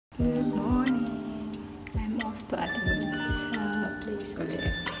to Ate Woods place ulit.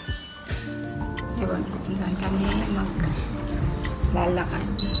 Ewan ko kung saan kami maglalakad.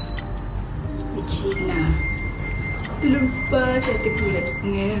 Bitchig na. Tulog pa sa Ate Woods.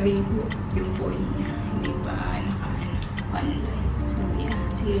 Ngayon ko yung phone niya. Hindi pa online. So yeah,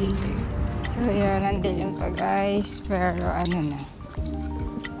 see you later. So yeah, nandiyan pa guys. Pero ano na.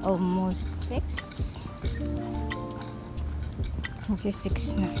 Almost 6. Magsi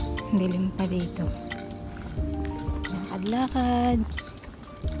 6 na. Dilim pa dito. Lakad-lakad.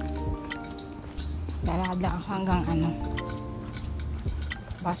 Lalakad lang ako hanggang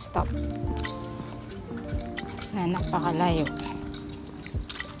bus stop. Na napakalayo.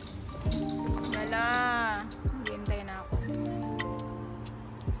 Lala, hintay na ako.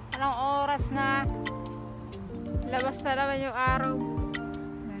 Anong oras na? Labas na naman yung araw.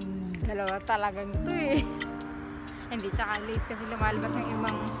 Dalawa talagang ito eh. Hindi, tsaka late kasi lumalabas yung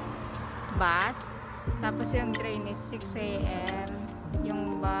ibang bus. Tapos yung train is 6 AM.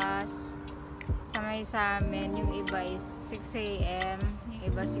 Yung bus sa amin, yung iba is 6 AM. Yung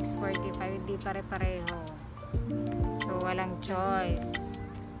iba 6:45. Hindi pare-pareho. So walang choice.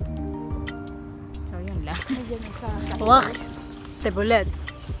 So yun lang. Wah! Tebulet.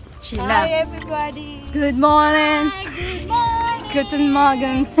 Sheila. Hi everybody! Good morning! Hi, good morning! Guten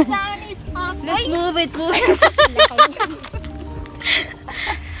Morgen! Sun is up! Let's move it!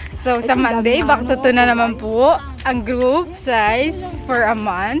 So sa Monday, back to na naman po ang group size for a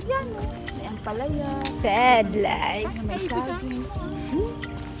month. Ang palaya. Sad life.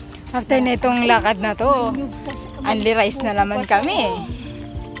 After na itong lakad na to, only rice na naman kami.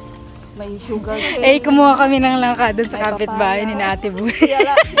 May sugar cane. Eh, kumuha kami ng langka dun sa kapitbahay ni Ate Bu.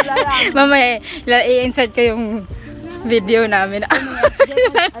 Mamaya, i-insert ko yung video namin.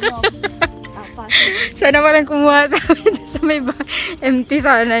 Sana walang kumuha sa amin sa may empty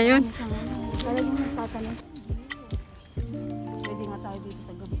sana yun. Pwede nga tayo dito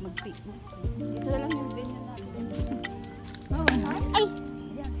sa gabi mag-picnic. Dito na lang yung venue natin. Ay!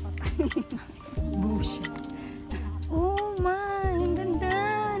 Ayan, patay. Busha. Oh my, ang ganda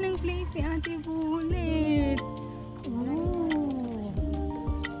ng place ni Ate Bulit.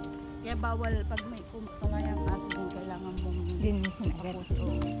 Kaya bawal pag may kumayang aso din kailangan mong Linisin agad. photo.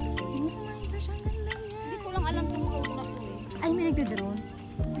 Oh my gosh, ang ganda niya. Hindi ko lang alam kung road na to eh. Ay, may nagda-drone.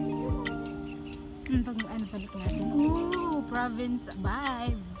 Pag palit natin. Oh, province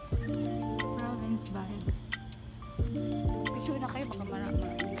vibe. Province vibe. Picture na kayo baka marami.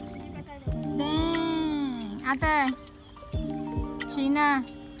 Dang! Ate! Sheena!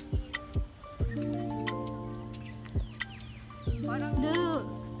 Parang Look!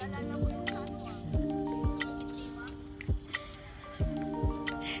 nalala mo yung ano ah.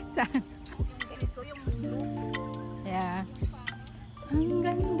 Saan? Yung ganito yung slope. Yeah. Ang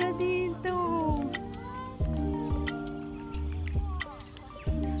ganda dito!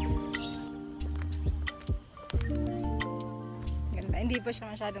 Ganda. Hindi pa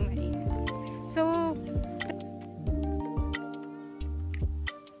siya masyadong mainit. So,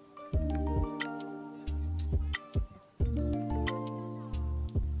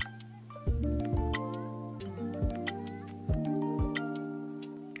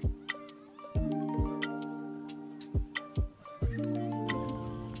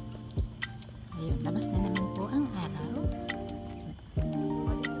 ayun, labas na naman po ang araw.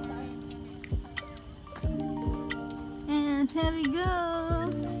 And here we go!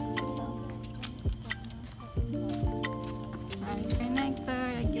 Our connector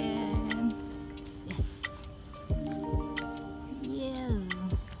again. Yes! Yeah!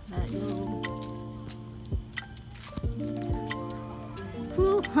 Layo!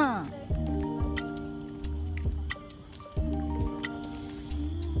 Huh!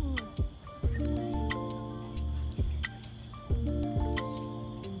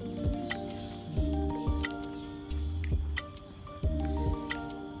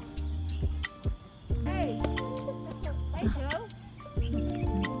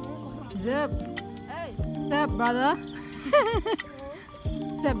 Sup? Hey! Sup, brother?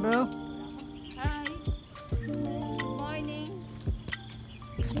 Sup, bro? Hi! Morning!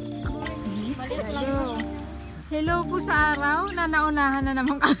 Morning! Malit lang. Hello. Hello po sa araw na naunahan na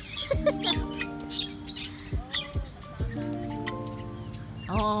naman kami.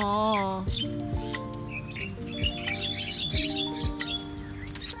 Oo.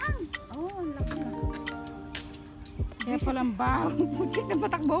 Oh, ang laki na. Kaya palang bang. Putik na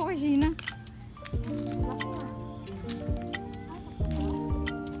patakbo ko, Sheena. Laki na.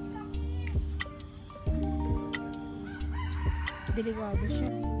 Delikado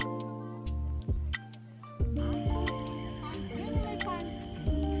siya.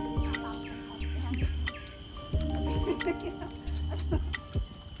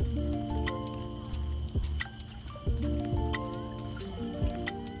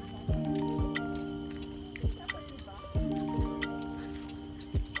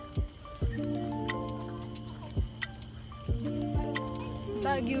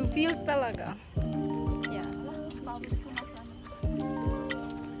 Baguio feels talaga. Yeah. Pawis ko na sana.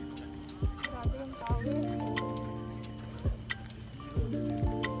 Grabe yung pawis.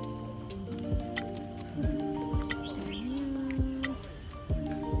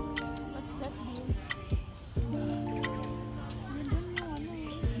 What's that view? Nandun yung ano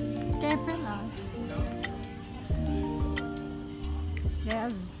eh. Kepe lang.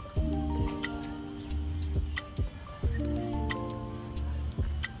 Yes.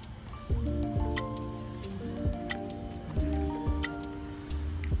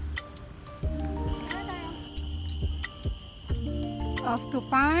 Off to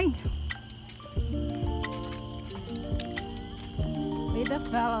pond with the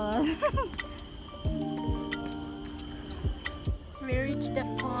fellows. We reached the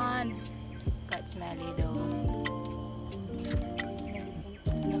pond. Quite smelly though.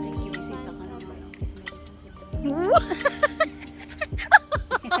 Nakikiwisita ka naman.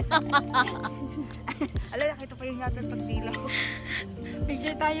 Ala, nakita pa yung yata pagdila ko.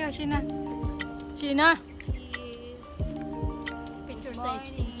 Picture tayo, Shina. Shina. Picture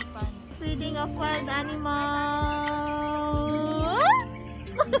size stinky pan. Feeding of wild animals.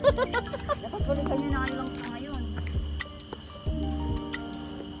 Dapat balikan nyo na kayo lang sa ngayon.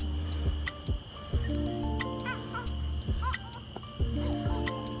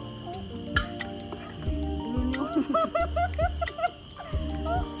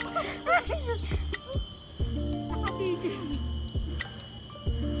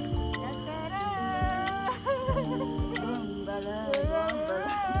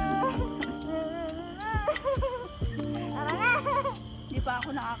 Hindi pa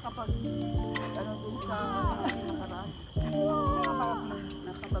ako nakakapag ano dun sa nakaraan.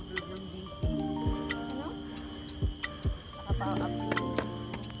 Nakapag-upload yung video. Ano? Nakapag-upload.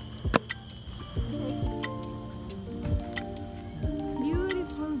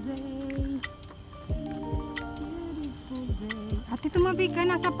 Beautiful day. Beautiful day. Ate, tumabi ka.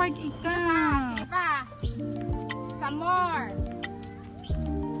 Nasa park ika. Pa. Some more.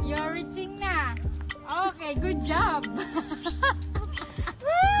 You're reaching na. Okay, good job.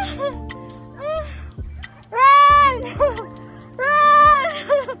 Run! Run! Run!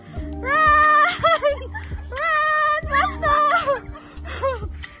 Run! Faster!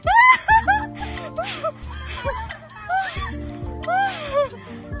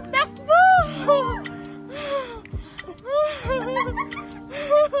 Takbo!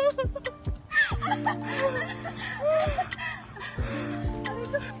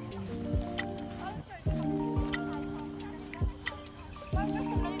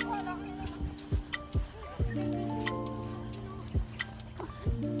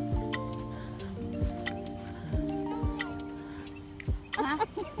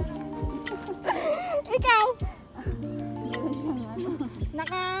 Ikaw! Meron siyang ano.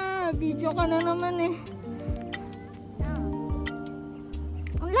 Naka-video ka na naman eh.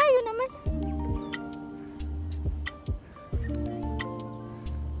 Ang layo naman.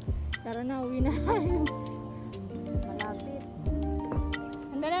 Tara na, uwi na tayo. Malapit.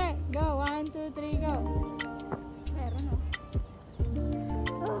 Andali, go. 1, 2, 3, go. Meron o.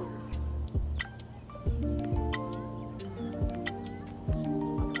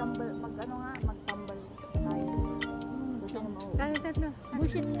 Magtambal, mag-ano nga, magtambal tayo. Gusto na mauwi. Tayo, tatlo.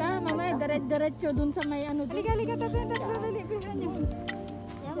 Bullshit ka, mamaya diretso dun sa may ano dun. Halika, halika, tatlo, dali. Bilisan niyo.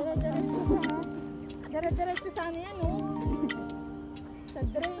 Diretso sa ano yan, oh. Sa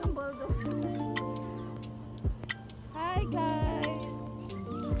drain. Hi, guys!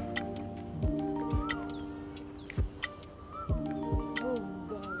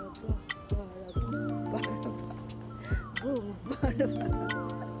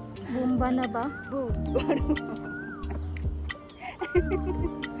 Bumba na ba?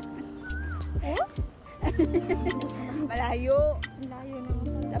 Malayo. Layo naman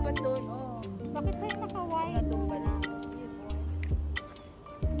pala. Dapat doon, oh. Bakit sa'yo naka-white? Natumba na.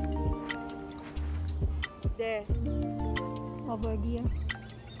 De. Over there.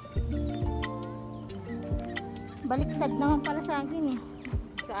 Baliktad naman pala sa akin eh.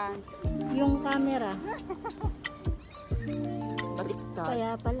 Saan? Yung camera. Baliktad.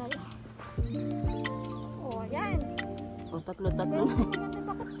 Kaya pala eh. Oh, yan. O, tatlo-tatlo.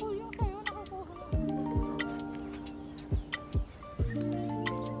 Bakit po yung sa'yo nakakuha?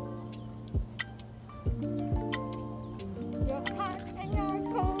 You're hot and you're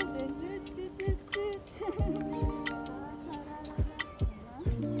cold.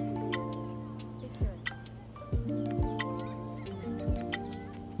 Picture.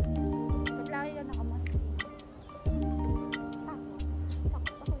 Kaplaki ka nakamask.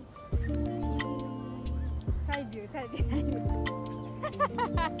 Side view, side view.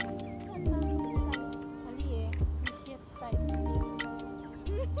 Saan na? Sali eh. Shit side.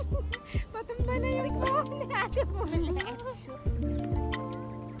 Patumba na yung phone ni ate po. Shoot.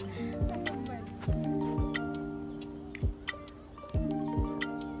 Patumba.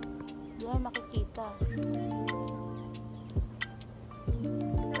 Di ay makikita.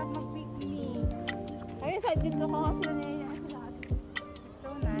 Sarap mag-picnic. Ayun, side dito ko kasi na niya. It's so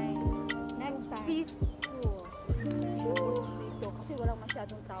nice. Next time. Peaceful. Shoot. Dito kasi walang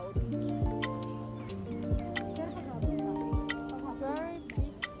masyadong tao dito. Pero pag natin Very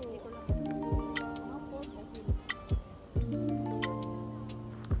peaceful. hindi ko lang mga post kasi.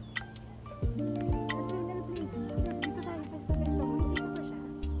 Dito tayo, pesta-pesta. Makikita ba siya?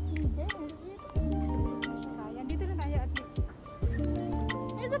 Hindi. Sayang. Dito na tayo at least.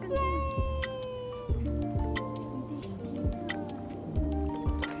 It's a plane!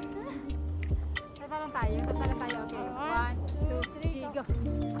 Tata lang tayo. Tata lang tayo. Okay. 1, 2, 3, go.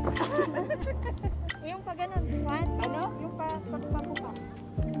 Yung pa ganun. One, ano? Yung pa papuka.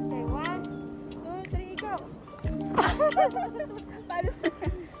 Okay, 1, 2, 3, go! Paano?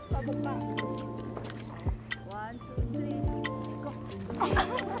 Papuka. 1, 2, 3, go!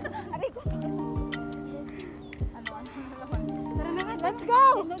 Aray ko! Ano? Tara na nga. Let's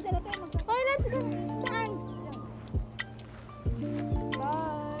go! Okay, let's go! Saan?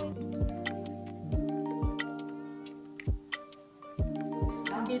 Bye!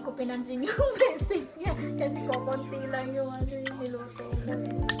 Hindi ko pinansin yung message niya kasi konti lang yung ano yung niluto ko.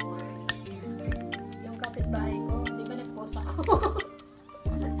 Yung kapitbahay ko, di ba nag-post ako?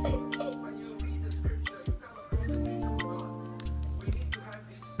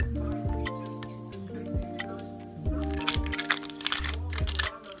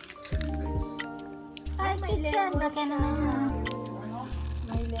 Ay, kitchen! Baka naman.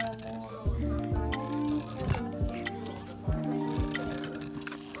 May lemon.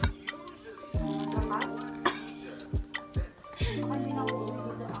 Kasi nauuwi ang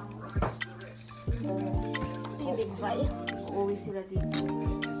Tibig ba yun? uuwi sila dito.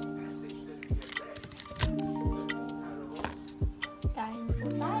 Kain po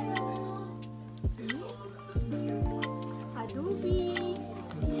tayo. Adobe.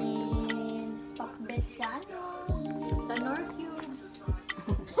 And pakbet sa ano. Sa Nor Cubes.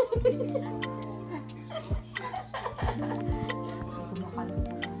 Kumakalat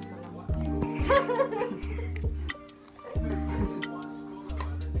na lang sa lamang.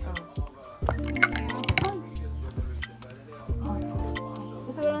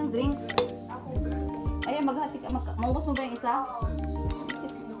 Gusto mo ng drinks? Ayan, maghati ka. Maubos mo ba yung isa?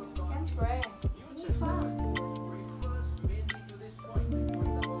 Siyempre. Hindi pa.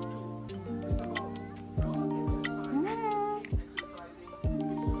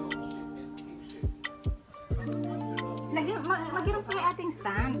 Magirom pa yung ating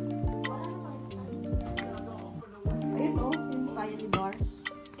stand. Ayun o, yung kaya ni Bar.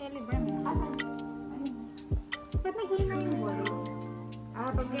 Libre mo. Asan? Ba't naghihina yung volume?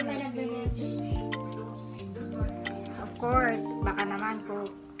 Pag may message. Of course, baka naman ko.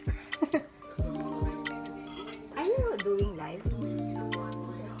 Are you doing live?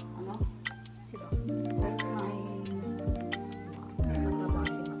 Ano? Si Bak. That's my... Mataba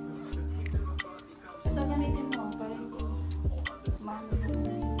si Bak. Ito, gamitin mo. Parang mahalo mo.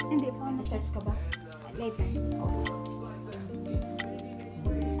 Hindi po. Na-charge ka ba? Later.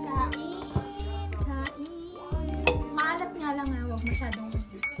 Kain. Kain. Maalat nga lang ha. Huwag masyadong...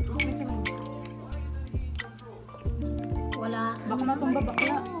 Wala. Baka matumba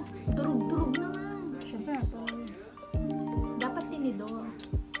bakla. Durug-durug naman. Siyempre, Dapat tinidor.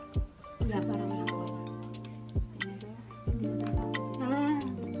 yeah, para wala ko.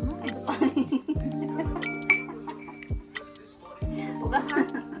 Bukas.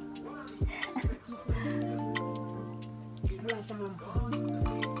 Wala siyang lasa.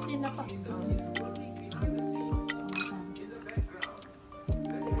 Sinapak.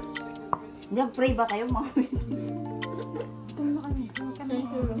 Nag-pray ba kayo, Mom? Tumba kami.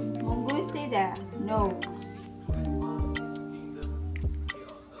 Monggo, stay there. No.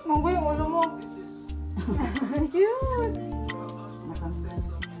 Monggo yung ulo mo. Cute. Nakamda na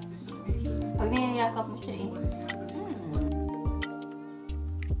siya. Pag niyayakap mo siya eh.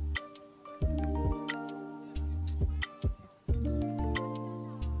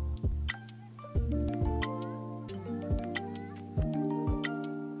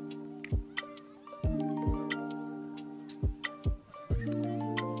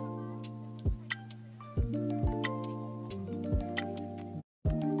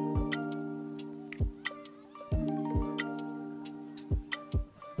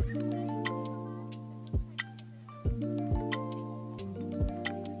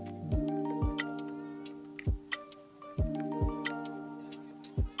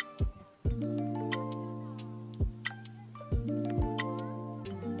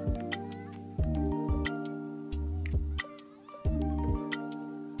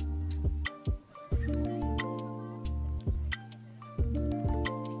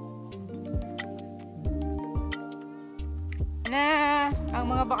 ang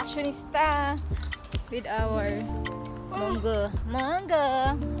mga bakasyonista with our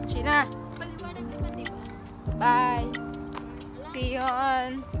monggo. China. Paliwanag naman, di ba? Bye. See you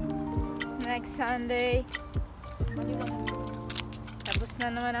on next Sunday. Paliwanag. Tapos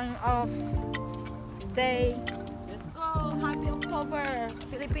na naman ang off day. Let's go! Happy October!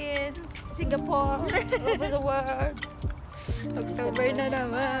 Philippines, Singapore, all over the world. October na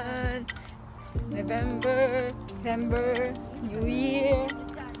naman. November, December, New Year.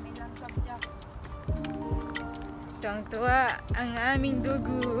 Tuwang-tuwa ang aming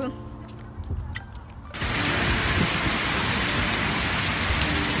dugo.